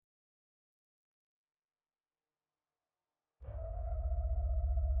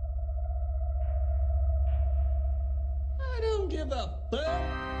give a fuck.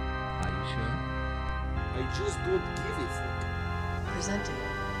 Are you sure? I just don't give a fuck. Presenting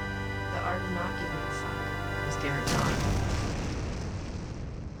The Art of Not Giving a Fuck with Garrett John.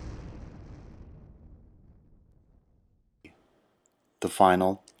 The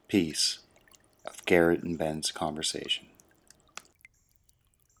final piece of Garrett and Ben's conversation.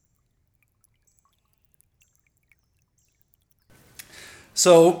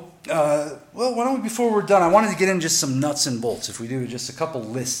 So, well, why don't we, before we're done, I wanted to get in just some nuts and bolts. If we do just a couple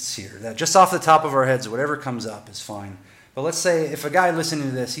lists here, that just off the top of our heads, whatever comes up is fine. But let's say if a guy listening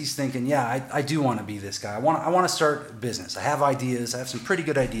to this, he's thinking, yeah, I do want to be this guy. I want to start a business. I have ideas. I have some pretty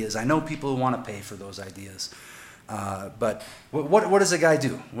good ideas. I know people who want to pay for those ideas. But what does a guy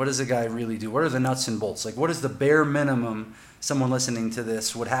do? What does a guy really do? What are the nuts and bolts? Like, what is the bare minimum someone listening to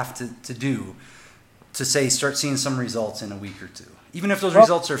this would have to do to say start seeing some results in a week or two? Even if those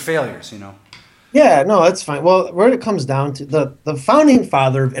results are failures, you know? Yeah, no, that's fine. Well, what it comes down to, the founding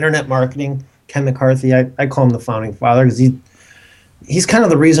father of internet marketing, Ken McCarthy, I call him the founding father because he's kind of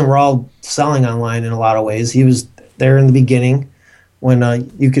the reason we're all selling online in a lot of ways. He was there in the beginning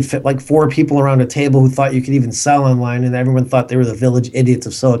when you could fit like 4 people around a table who thought you could even sell online, and everyone thought they were the village idiots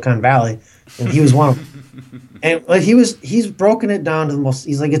of Silicon Valley, and he was one of them. And like he's broken it down to the most.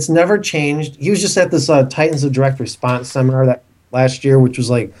 He's like, it's never changed. He was just at this Titans of Direct Response seminar that last year, which was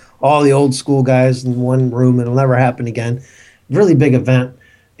like all the old school guys in one room. It'll never happen again. Really big event.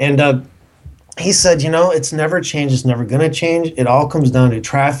 And he said, it's never changed. It's never going to change. It all comes down to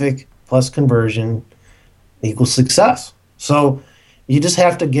traffic plus conversion equals success. So you just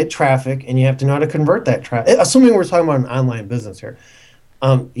have to get traffic, and you have to know how to convert that traffic. Assuming we're talking about an online business here.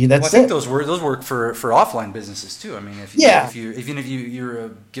 That's I think those work for offline businesses too. I mean, even if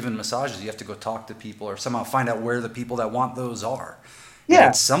you're giving massages, you have to go talk to people or somehow find out where the people that want those are. Yeah,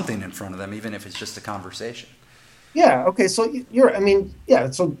 it's something in front of them, even if it's just a conversation. Yeah. Okay. So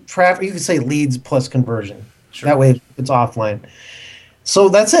So traffic. You could say leads plus conversion. Sure. That way it's offline. So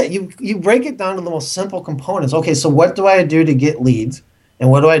that's it. You break it down to the most simple components. Okay. So what do I do to get leads? And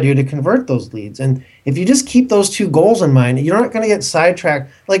what do I do to convert those leads? And if you just keep those 2 goals in mind, you're not going to get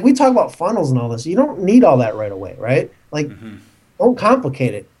sidetracked. Like we talk about funnels and all this. You don't need all that right away, right? Like, Don't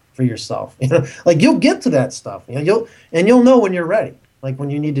complicate it for yourself. Like you'll get to that stuff. You'll know when you're ready. Like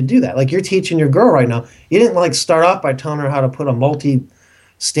when you need to do that. Like you're teaching your girl right now. You didn't like start off by telling her how to put a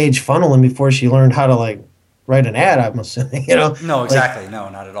multi-stage funnel in before she learned how to like write an ad, I'm assuming. No, exactly. No,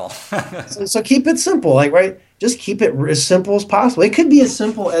 not at all. so keep it simple. Like, right. Just keep it as simple as possible. It could be as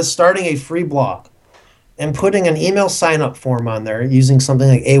simple as starting a free blog and putting an email sign-up form on there using something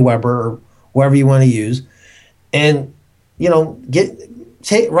like Aweber or whoever you want to use. And,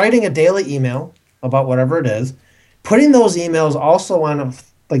 writing a daily email about whatever it is, putting those emails also on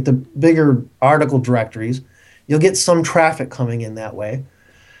like the bigger article directories. You'll get some traffic coming in that way.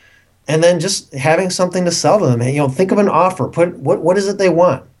 And then just having something to sell to them. Think of an offer. What is it they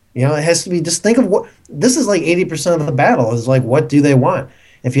want? It has to be, just think of what, this is like 80% of the battle is like, what do they want?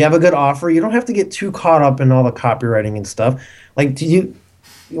 If you have a good offer, you don't have to get too caught up in all the copywriting and stuff. Like,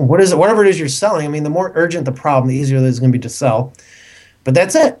 whatever it is you're selling, I mean, the more urgent the problem, the easier it is going to be to sell. But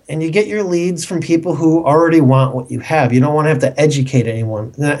that's it. And you get your leads from people who already want what you have. You don't want to have to educate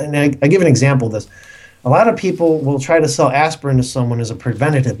anyone. And I give an example of this. A lot of people will try to sell aspirin to someone as a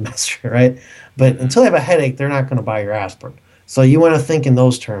preventative measure, right? But until they have a headache, they're not going to buy your aspirin. So you want to think in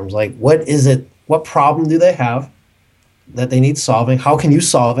those terms, like what is it, what problem do they have that they need solving? How can you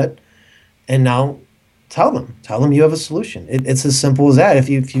solve it? And now tell them you have a solution. It's as simple as that. If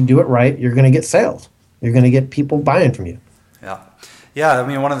you do it right, you're going to get sales. You're going to get people buying from you. Yeah. I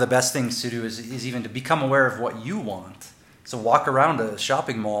mean, one of the best things to do is even to become aware of what you want. So walk around a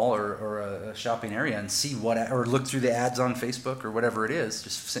shopping mall or a shopping area and see or look through the ads on Facebook or whatever it is.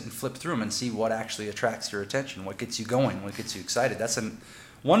 Just sit and flip through them and see what actually attracts your attention, what gets you going, what gets you excited. That's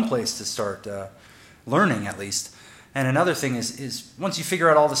one place to start learning, at least. And another thing is once you figure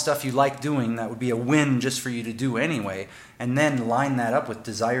out all the stuff you like doing, that would be a win just for you to do anyway, and then line that up with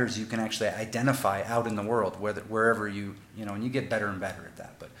desires you can actually identify out in the world, wherever and you get better and better at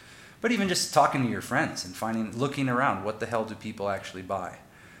that. But even just talking to your friends and looking around, what the hell do people actually buy?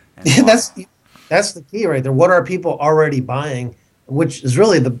 And that's the key right there. What are people already buying? Which is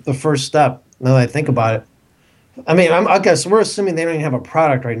really the first step. Now that I think about it, I mean, so we're assuming they don't even have a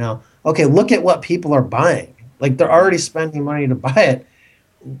product right now. Okay, look at what people are buying. Like they're already spending money to buy it.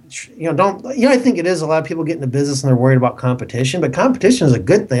 I think it is a lot of people get into business and they're worried about competition, but competition is a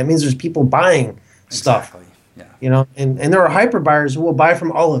good thing. It means there's people buying stuff. Exactly. Yeah. And there are hyper buyers who will buy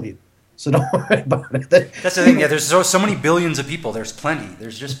from all of you. So don't worry about it. That's the thing. Yeah, there's so many billions of people. There's plenty.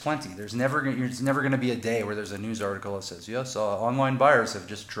 There's just plenty. There's never going to be a day where there's a news article that says, yes, online buyers have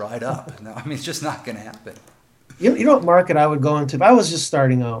just dried up. No, I mean, it's just not going to happen. You know what market I would go into? If I was just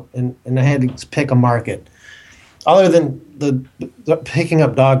starting out and I had to pick a market, other than the picking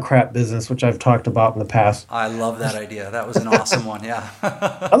up dog crap business, which I've talked about in the past. I love that idea. That was an awesome one, yeah.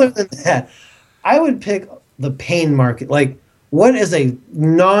 Other than that, I would pick the pain market. Like, what is a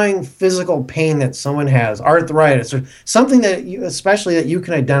gnawing physical pain that someone has, arthritis, or something that you, especially that you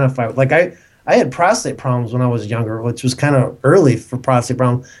can identify with? Like I had prostate problems when I was younger, which was kind of early for prostate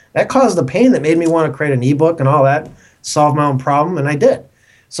problems. That caused the pain that made me want to create an ebook and all that, solve my own problem, and I did.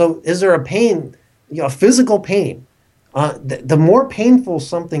 So is there a pain, a physical pain? The more painful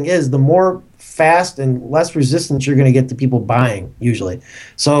something is, the more fast and less resistance you're going to get to people buying, usually.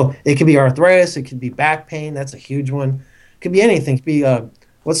 So it could be arthritis, it could be back pain, that's a huge one. It could be anything. It could be,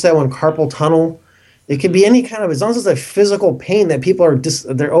 what's that one, carpal tunnel? It could be any kind of, as long as it's a physical pain that people are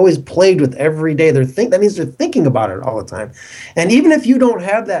they're always plagued with every day. That means they're thinking about it all the time. And even if you don't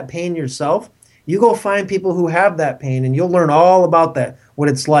have that pain yourself, you go find people who have that pain, and you'll learn all about that, what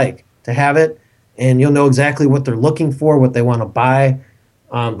it's like to have it, and you'll know exactly what they're looking for, what they want to buy.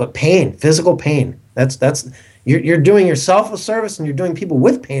 But pain, physical pain, you're doing yourself a service, and you're doing people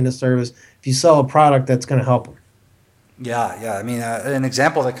with pain a service if you sell a product that's going to help them. Yeah. I mean, an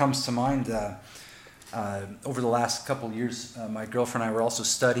example that comes to mind, over the last couple of years, my girlfriend and I were also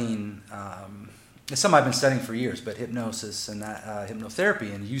studying, it's something I've been studying for years, but hypnosis and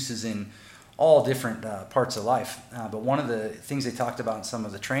hypnotherapy and uses in all different parts of life. But one of the things they talked about in some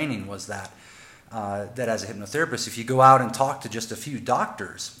of the training was that as a hypnotherapist, if you go out and talk to just a few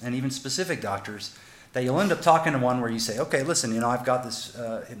doctors, and even specific doctors, that you'll end up talking to one where you say, okay, listen, I've got this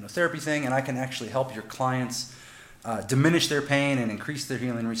hypnotherapy thing, and I can actually help your clients diminish their pain and increase their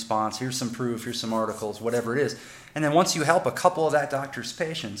healing response. Here's some proof, here's some articles, whatever it is. And then once you help a couple of that doctor's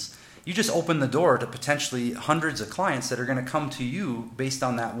patients, you just open the door to potentially hundreds of clients that are going to come to you based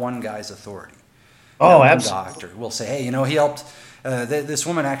on that one guy's authority. Oh, absolutely. Doctor will say, hey, he helped, this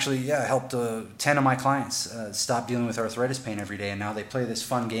woman actually, helped 10 of my clients stop dealing with arthritis pain every day, and now they play this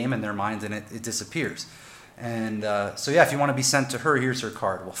fun game in their mind and it disappears. And if you want to be sent to her, here's her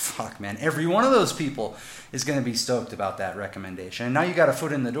card. Well, fuck, man. Every one of those people is going to be stoked about that recommendation. And now you got a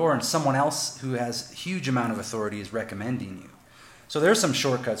foot in the door, and someone else who has a huge amount of authority is recommending you. So there's some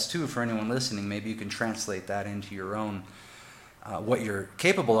shortcuts, too, for anyone listening. Maybe you can translate that into your own, what you're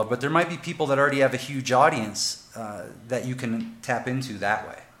capable of. But there might be people that already have a huge audience that you can tap into that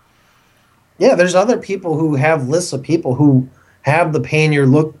way. Yeah, there's other people who have lists of people who have the pain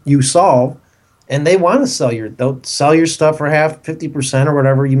you solve, and they want to they'll sell your stuff for 50% or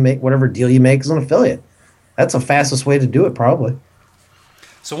whatever you make, whatever deal you make as an affiliate. That's the fastest way to do it, probably.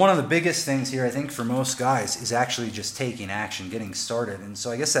 So one of the biggest things here, I think, for most guys is actually just taking action, getting started. And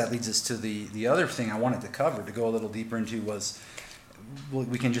so I guess that leads us to the other thing I wanted to cover, to go a little deeper into, was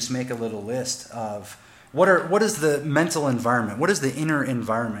we can just make a little list of what is the mental environment, what is the inner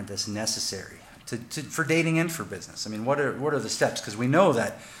environment that's necessary for dating and for business. I mean, what are the steps? Because we know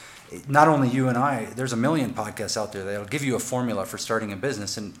that not only you and I, there's a million podcasts out there that'll give you a formula for starting a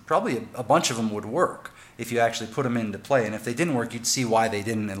business, and probably a bunch of them would work if you actually put them into play. And if they didn't work, you'd see why they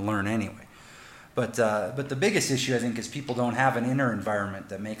didn't and learn anyway. But the biggest issue, I think, is people don't have an inner environment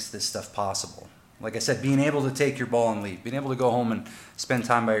that makes this stuff possible. Like I said, being able to take your ball and leave, being able to go home and spend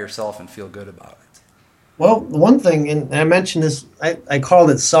time by yourself and feel good about it. Well, one thing, and I mentioned this, I called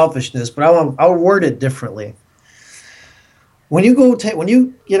it selfishness, but I'll word it differently. When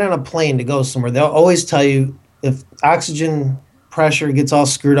you get on a plane to go somewhere, they'll always tell you if oxygen pressure gets all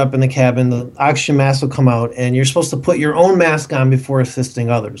screwed up in the cabin, the oxygen mask will come out, and you're supposed to put your own mask on before assisting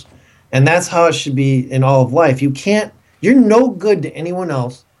others. And that's how it should be in all of life. You're no good to anyone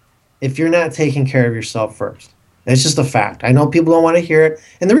else if you're not taking care of yourself first. It's just a fact. I know people don't want to hear it.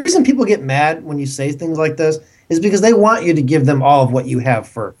 And the reason people get mad when you say things like this is because they want you to give them all of what you have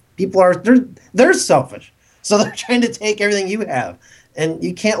first. They're selfish. So they're trying to take everything you have. And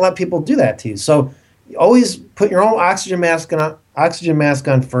you can't let people do that to you. So always put your own oxygen mask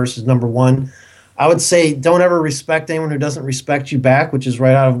on first is number one. I would say don't ever respect anyone who doesn't respect you back, which is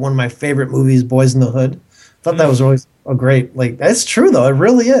right out of one of my favorite movies, Boys in the Hood. I thought that was always a great, that's true though. It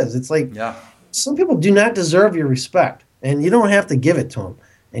really is. It's like, some people do not deserve your respect, and you don't have to give it to them,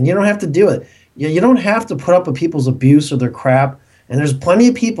 and you don't have to do it. You don't have to put up with people's abuse or their crap. And there's plenty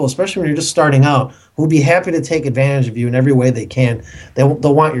of people, especially when you're just starting out, who'll be happy to take advantage of you in every way they can. They'll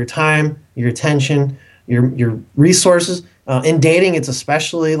want your time, your attention, your resources. In dating, it's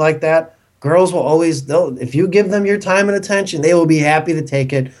especially like that. Girls will always, they'll, if you give them your time and attention, they will be happy to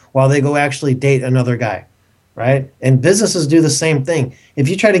take it while they go actually date another guy, right? And businesses do the same thing. If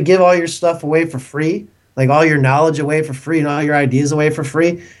you try to give all your stuff away for free, like all your knowledge away for free and all your ideas away for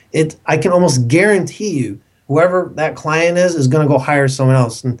free, I can almost guarantee you whoever that client is going to go hire someone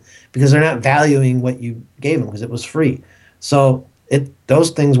else, and because they're not valuing what you gave them because it was free. So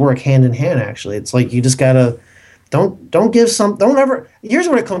those things work hand in hand. Actually, it's like you just gotta don't give some don't ever. Here's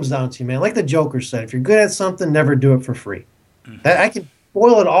what it comes down to, man. Like the Joker said, if you're good at something, never do it for free. That I can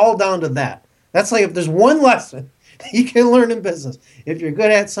boil it all down to that. That's like if there's one lesson you can learn in business. If you're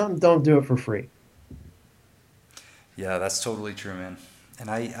good at something, don't do it for free. Yeah, that's totally true, man. And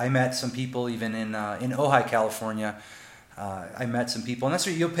I met some people even in Ojai, California. I met some people, and that's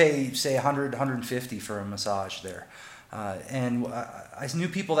what you'll pay, say, 100, 150 for a massage there. And I knew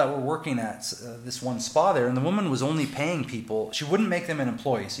people that were working at this one spa there, and the woman was only paying people. She wouldn't make them an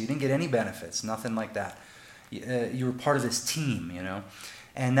employee, so you didn't get any benefits, nothing like that. You were part of this team, you know.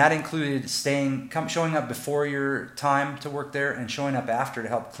 And that included showing up before your time to work there and showing up after to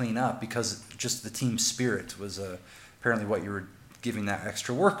help clean up, because just the team spirit was apparently what you were giving that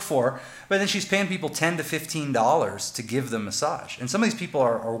extra work for. But then she's paying people $10 to $15 to give them massage. And some of these people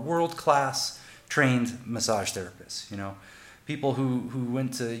are world-class trained massage therapists, you know, people who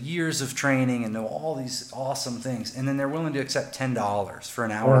went to years of training and know all these awesome things. And then they're willing to accept $10 for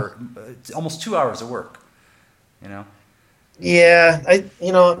an hour, almost 2 hours of work, you know. Yeah,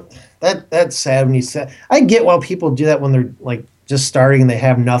 that's sad when you say. I get why people do that when they're like just starting and they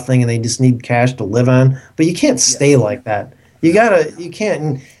have nothing and they just need cash to live on, but you can't stay like that. You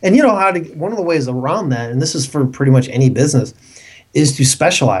can't, and you know how to, one of the ways around that, and this is for pretty much any business, is to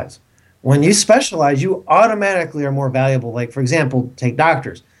specialize. When you specialize, you automatically are more valuable. Like, for example, take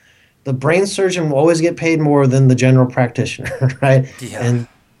doctors. The brain surgeon will always get paid more than the general practitioner, right? Yeah. And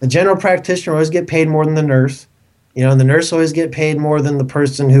the general practitioner always get paid more than the nurse. You know, and the nurse always get paid more than the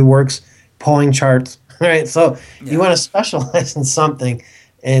person who works pulling charts, right? So you want to specialize in something.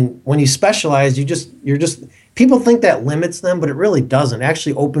 And when you specialize, you're just people think that limits them, but it really doesn't. It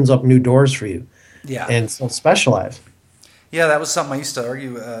actually opens up new doors for you. Yeah. And so specialize. Yeah, that was something I used to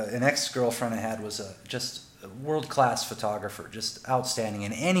argue. An ex-girlfriend I had was just a world-class photographer, just outstanding.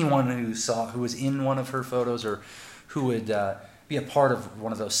 And anyone who was in one of her photos or who would be a part of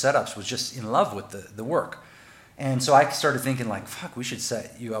one of those setups was just in love with the work. And so I started thinking, like, fuck, we should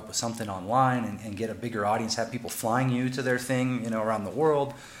set you up with something online and get a bigger audience, have people flying you to their thing, you know, around the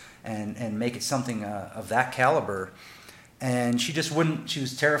world, and make it something of that caliber. And she just wouldn't, she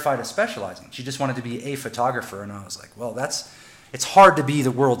was terrified of specializing. She just wanted to be a photographer. And I was like, well, it's hard to be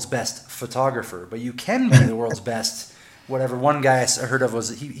the world's best photographer, but you can be the world's best, whatever. One guy I heard of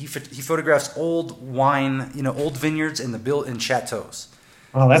was he photographs old wine, you know, old vineyards in chateaus.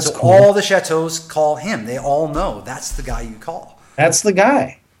 Oh, that's so cool. All the chateaus call him. They all know that's the guy you call. That's the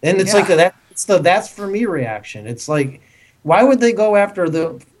guy. And it's like that's for me reaction. It's like, why would they go after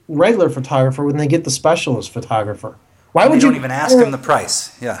the regular photographer when they get the specialist photographer? Why would you don't even ask them the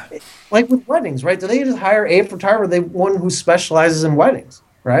price? Yeah. Like with weddings, right? Do they just hire a photographer? They one who specializes in weddings,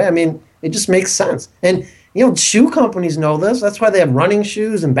 right? I mean, it just makes sense. And you know, shoe companies know this. That's why they have running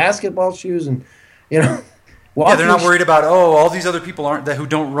shoes and basketball shoes and you know. Yeah, they're not worried about, all these other people who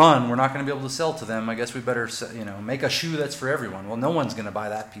don't run, we're not going to be able to sell to them. I guess we better, you know, make a shoe that's for everyone. Well, no one's going to buy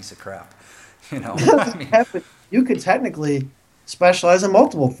that piece of crap, you know. I mean, you could technically specialize in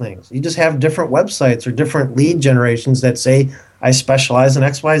multiple things. You just have different websites or different lead generations that say, I specialize in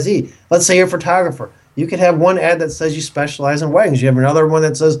XYZ. Let's say you're a photographer. You could have one ad that says you specialize in weddings. You have another one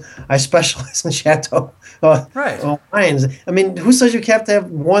that says, I specialize in chateau wines. I mean, who says you have to have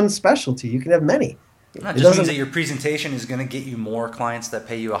one specialty? You can have many. No, it just means that your presentation is going to get you more clients that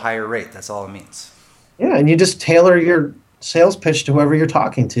pay you a higher rate. That's all it means. Yeah, and you just tailor your sales pitch to whoever you're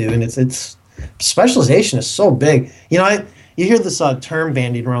talking to, and it's specialization is so big. You know, you hear this term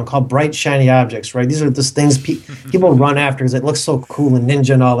bandied around called bright shiny objects, right? These are just things people run after because it looks so cool and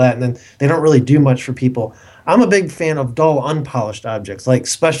ninja and all that, and then they don't really do much for people. I'm a big fan of dull, unpolished objects like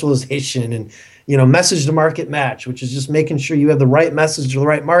specialization and message to market match, which is just making sure you have the right message to the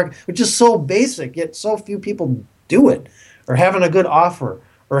right market, which is so basic, yet so few people do it. Or having a good offer,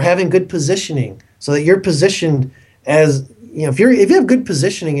 or having good positioning, so that you're positioned as, if you have good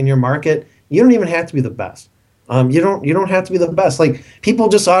positioning in your market, you don't even have to be the best. You don't have to be the best. Like, people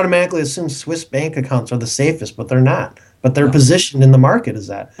just automatically assume Swiss bank accounts are the safest, but they're not. But they're positioned in the market as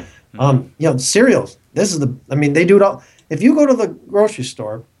that. Cereals. They do it all. If you go to the grocery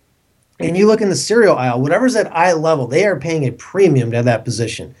store and you look in the cereal aisle, whatever's at eye level, they are paying a premium to have that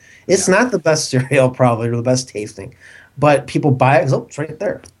position. It's not the best cereal probably or the best tasting, but people buy it because, oh, it's right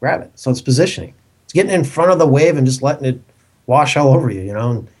there, grab it. So it's positioning. It's getting in front of the wave and just letting it wash all over you,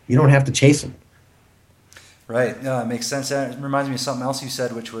 and you don't have to chase them. Right. No, it makes sense. That reminds me of something else you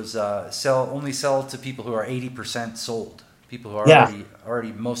said, which was only sell to people who are 80% sold. People who are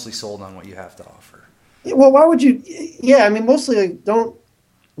already mostly sold on what you have to offer. Well, why would you? Yeah, I mean, mostly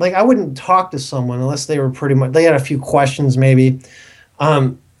I wouldn't talk to someone unless they were they had a few questions maybe.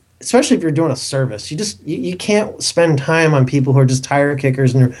 Especially if you're doing a service, you can't spend time on people who are just tire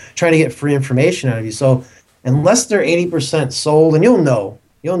kickers and are trying to get free information out of you. So unless they're 80% sold, and you'll know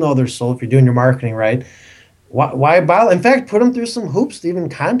they're sold if you're doing your marketing right. Why bother? In fact, put them through some hoops to even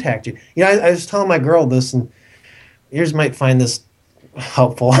contact you. I was telling my girl this, and yours might find this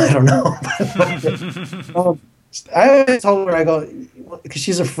helpful. I don't know. I told her, I go, because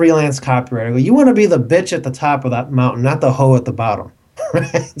she's a freelance copywriter, I go, you want to be the bitch at the top of that mountain, not the hoe at the bottom.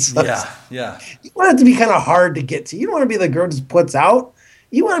 Right? So yeah. You want it to be kind of hard to get to. You don't want to be the girl that just puts out.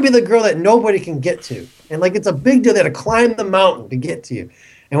 You want to be the girl that nobody can get to. And it's a big deal. They had to climb the mountain to get to you.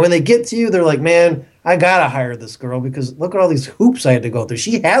 And when they get to you, they're like, man, I got to hire this girl because look at all these hoops I had to go through.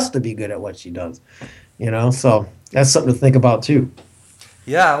 She has to be good at what she does. So that's something to think about too.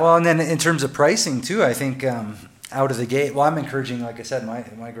 Yeah, well, and then in terms of pricing too, I think out of the gate, well, I'm encouraging, like I said,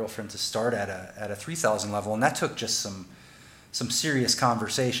 my girlfriend to start at a 3,000 level, and that took just some serious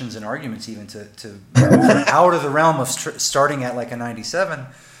conversations and arguments even to move out of the realm of starting at like a 97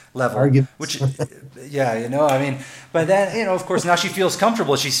 level, which, but then, of course, now she feels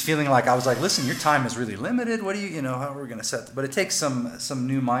comfortable. She's feeling like, I was like, listen, your time is really limited. What do how are we going to set? But it takes some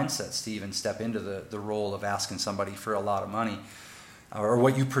new mindsets to even step into the role of asking somebody for a lot of money or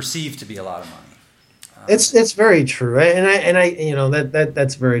what you perceive to be a lot of money. It's very true, right? And I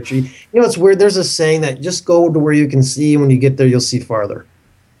that's very true. It's weird. There's a saying that just go to where you can see. When you get there, you'll see farther.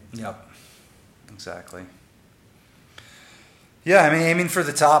 Yep, exactly. Yeah, I mean, aiming for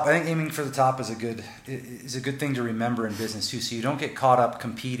the top. I think aiming for the top is a good thing to remember in business too. So you don't get caught up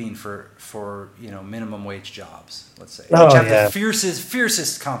competing for minimum wage jobs. Let's say, which have the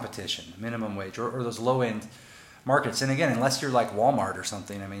fiercest competition, minimum wage, or those low end markets. And again, unless you're like Walmart or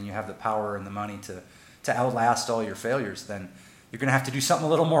something, I mean, you have the power and the money to outlast all your failures, then you're going to have to do something a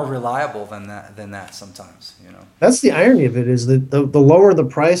little more reliable than that sometimes, That's the irony of it, is that the lower the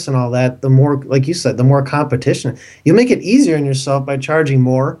price and all that, the more, like you said, the more competition. You make it easier on yourself by charging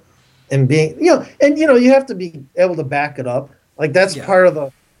more and being, you have to be able to back it up. Like that's part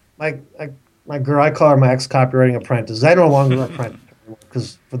of my girl, I call her my ex-copywriting apprentice. I no longer apprentice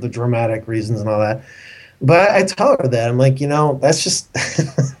because for the dramatic reasons and all that. But I tell her that. I'm like, that's just...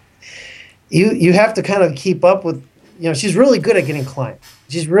 You have to kind of keep up with, she's really good at getting clients.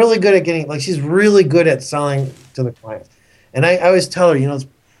 She's really good at she's really good at selling to the clients. And I always tell her,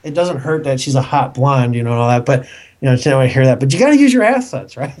 it doesn't hurt that she's a hot blonde, and all that, but, she don't want to hear that. But you got to use your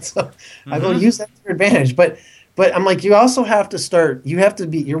assets, right? So I go, use that to your advantage. But I'm like, you also have to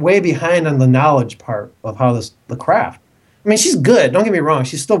you're way behind on the knowledge part of how the craft. I mean, she's good. Don't get me wrong.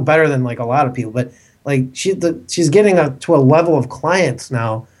 She's still better than a lot of people, but she's getting to a level of clients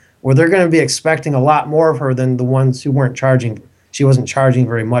now where they're going to be expecting a lot more of her than the ones who weren't charging. She wasn't charging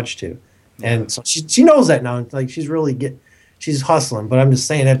very much to. And so she knows that now. She's really she's hustling. But I'm just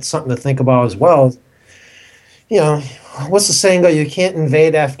saying that's something to think about as well. What's the saying go? You can't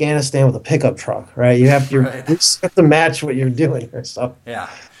invade Afghanistan with a pickup truck, right? You have to, you just have to match what you're doing here. So.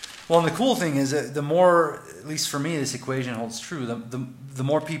 Yeah. Well, and the cool thing is that the more, at least for me, this equation holds true. The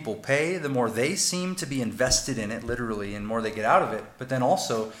more people pay, the more they seem to be invested in it, literally, and more they get out of it. But then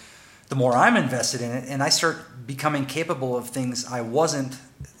also, the more I'm invested in it, and I start becoming capable of things I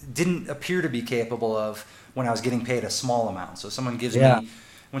didn't appear to be capable of when I was getting paid a small amount. So when someone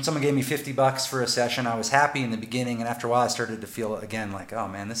gave me $50 for a session, I was happy in the beginning, and after a while I started to feel again like, oh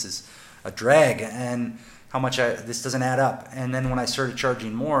man, this is a drag, and how much this doesn't add up. And then when I started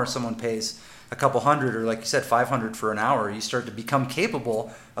charging more, someone pays a couple hundred, or like you said, 500 for an hour, you start to become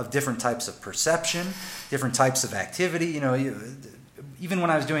capable of different types of perception, different types of activity. Even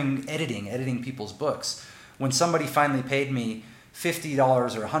when I was doing editing people's books, when somebody finally paid me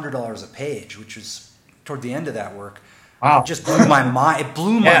 $50 or $100 a page, which was toward the end of that work, it just blew my mind. It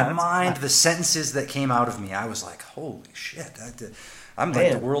blew my mind, the sentences that came out of me. I was like, holy shit, I'm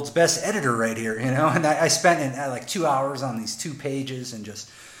like the world's best editor right here, And I spent like 2 hours on these 2 pages and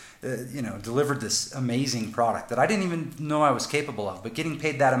just, delivered this amazing product that I didn't even know I was capable of. But getting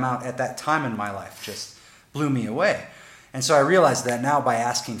paid that amount at that time in my life just blew me away. And so I realized that now by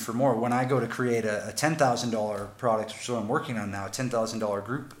asking for more, when I go to create a $10,000 product, which is what I'm working on now, a $10,000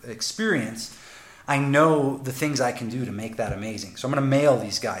 group experience, I know the things I can do to make that amazing. So I'm going to mail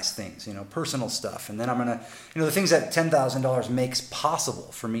these guys things, personal stuff. And then I'm going to, the things that $10,000 makes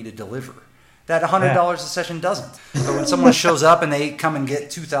possible for me to deliver. That $100 a session doesn't. But when someone shows up and they come and get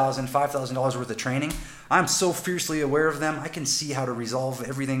 $2,000, $5,000 worth of training, I'm so fiercely aware of them. I can see how to resolve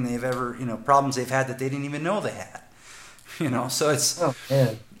everything they've ever, problems they've had that they didn't even know they had. So it's... Oh,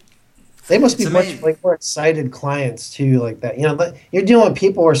 man. They must be much more excited clients, too, like that. You're dealing with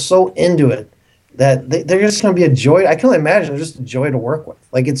people who are so into it that they're just going to be a joy. I can only imagine they're just a joy to work with.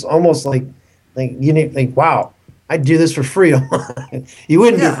 Like, it's almost like you need, wow, I'd do this for free. You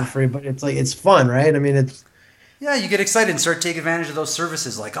wouldn't do it for free, but it's like, it's fun, right? I mean, it's... Yeah, you get excited and start taking advantage of those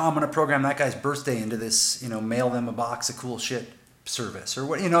services. Like, I'm going to program that guy's birthday into this, mail them a box of cool shit service. Or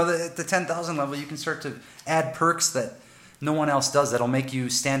what, at the 10,000 level, you can start to add perks that no one else does that'll make you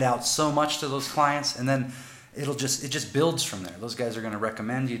stand out so much to those clients. And then it just builds from there. Those guys are going to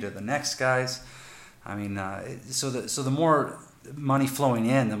recommend you to the next guys. I mean, so the more money flowing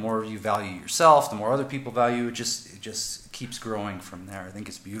in, the more you value yourself, the more other people value it. Just keeps growing from there. I think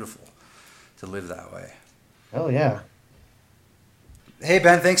it's beautiful to live that way. Oh yeah. Hey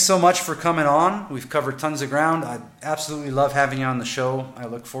Ben, thanks so much for coming on. We've covered tons of ground. I absolutely love having you on the show. I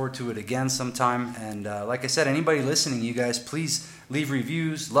look forward to it again sometime. And like I said, anybody listening, you guys, please leave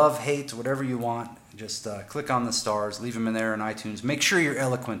reviews, love, hate, whatever you want. Just click on the stars, leave them in there in iTunes. Make sure you're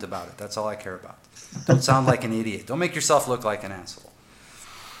eloquent about it. That's all I care about. Don't sound like an idiot. Don't make yourself look like an asshole.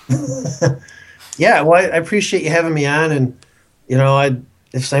 Yeah, well, I appreciate you having me on. And,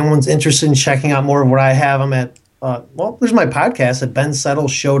 if anyone's interested in checking out more of what I have, I'm at, there's my podcast at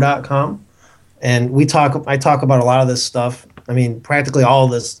bensettleshow.com. And I talk about a lot of this stuff. I mean, practically all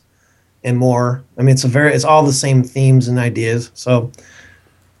of this and more. I mean, it's all the same themes and ideas. So,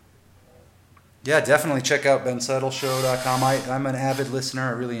 yeah, definitely check out bensettleshow.com. I'm an avid listener.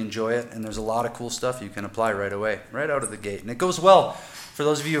 I really enjoy it. And there's a lot of cool stuff you can apply right away, right out of the gate. And it goes well. For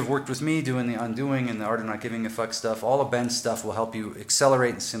those of you who have worked with me doing the undoing and the art of not giving a fuck stuff, all of Ben's stuff will help you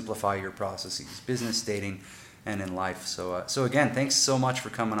accelerate and simplify your processes, business, dating, and in life. So again, thanks so much for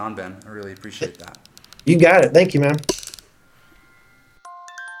coming on, Ben. I really appreciate that. You got it. Thank you, man.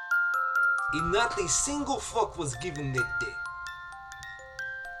 And not a single fuck was given that day.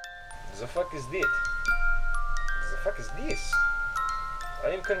 The fuck is that? The fuck is this? I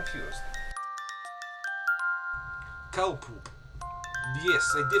am confused. Cow poop. Yes,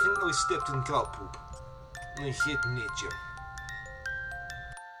 I definitely stepped in cow poop. I hate nature.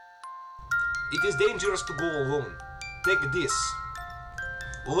 It is dangerous to go alone. Take this.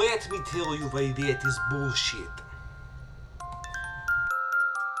 Let me tell you why that is bullshit.